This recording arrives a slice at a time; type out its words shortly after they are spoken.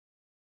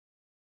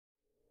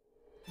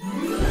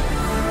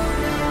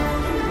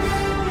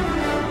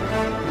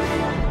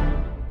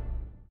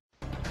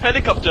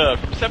helicopter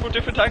from several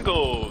different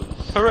angles.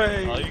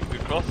 Hooray! Flying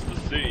across the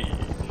sea.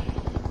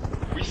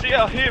 We see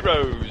our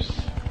heroes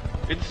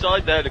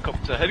inside the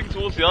helicopter heading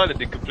towards the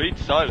island in complete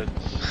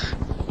silence.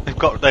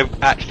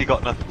 They've actually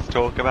got nothing to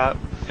talk about.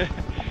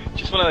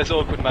 Just one of those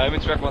awkward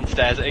moments where everyone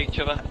stares at each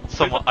other.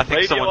 I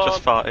think someone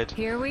just farted.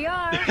 Here we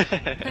are,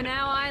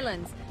 Canal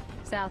Islands,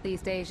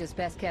 Southeast Asia's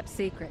best kept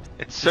secret.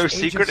 It's so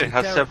secret it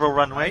has several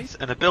runways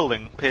and a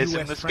building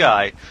piercing the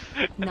sky.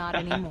 Not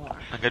anymore.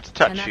 I'm going to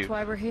touch And that's you.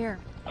 why we're here.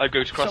 I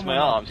go to cross my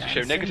arms to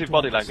show negative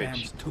body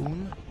language.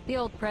 The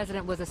old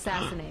president was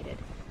assassinated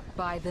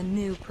by the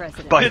new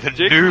president. By the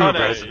Dick new Honey.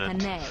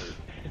 president. Hanei,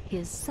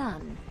 his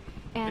son.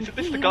 And Isn't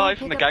this he the guy won't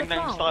from the pick up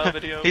Gangnam phone. Style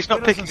video? He's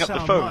not picking up the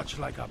phone.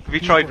 Have you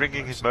tried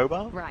ringing his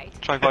mobile? Right.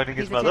 Try finding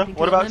his He's mother? attempting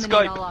What to about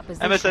eliminate Skype? all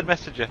opposition. MSN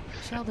Messenger?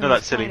 Sheldon No, was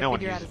that's silly. trying No to one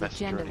figure out uses his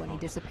Messenger agenda when he anymore.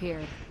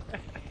 disappeared.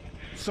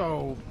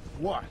 So,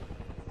 what?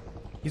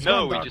 He's No,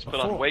 gone we dark just put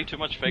before. on way too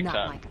much fake Not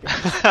time. like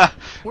this.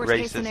 Worst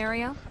case Racist.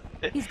 scenario,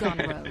 he's gone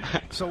rogue.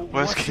 So Worst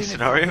what's case in it for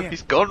scenario, him?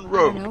 he's gone I don't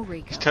rogue. know,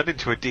 Rico. He's turned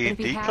into a But if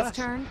he D&D has class.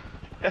 turned,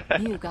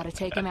 you gotta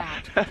take him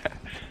out.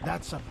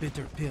 That's a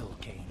bitter pill,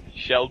 Kane.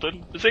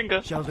 Sheldon, the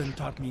singer. Sheldon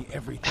taught me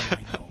everything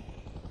I know.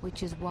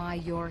 Which is why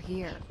you're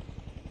here.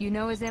 You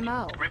know his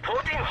M.O.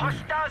 Reporting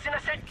hostiles in a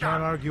sector.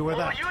 Can't argue with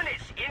All that.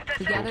 units We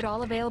intercept. gathered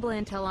all available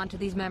intel onto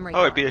these memory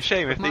Oh, it'd be a cards.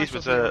 shame if these Marshall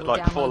was here will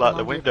like download fall them out the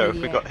onto window your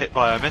if we PDA. got hit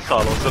by a missile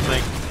or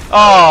something.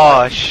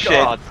 Oh shit!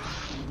 God.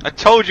 I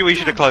told you we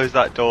should have closed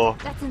that door.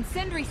 That's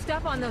incendiary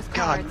stuff on those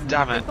God cards.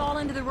 damn it. They fall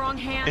into the wrong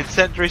hands.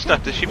 Incendiary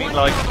stuff, does she mean One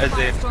like hell of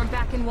a as in firestorm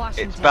back in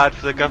Washington. it's bad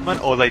for the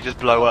government or they just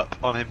blow up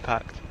on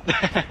impact?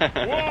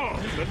 Whoa!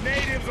 The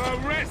natives are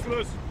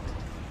restless!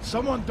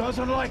 Someone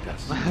doesn't like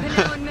us.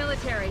 The known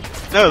military.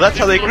 No, that's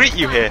how they greet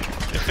you here.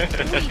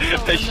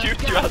 They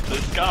shoot you out of the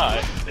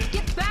sky.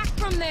 Get back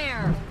from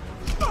there!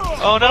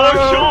 Oh no!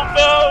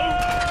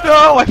 Oh,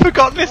 No, I've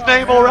forgotten his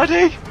name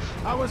already!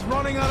 I was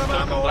running out of no!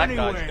 ammo Black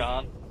guy's anyway.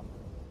 gone.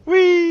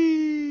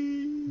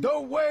 Whee!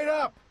 Don't wait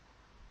up.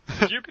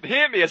 You can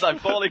hear me as I'm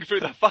falling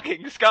through the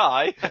fucking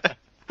sky.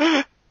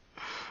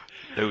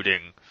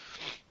 Loading.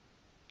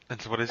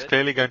 That's what is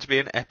clearly going to be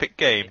an epic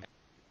game.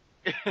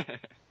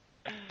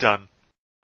 Done.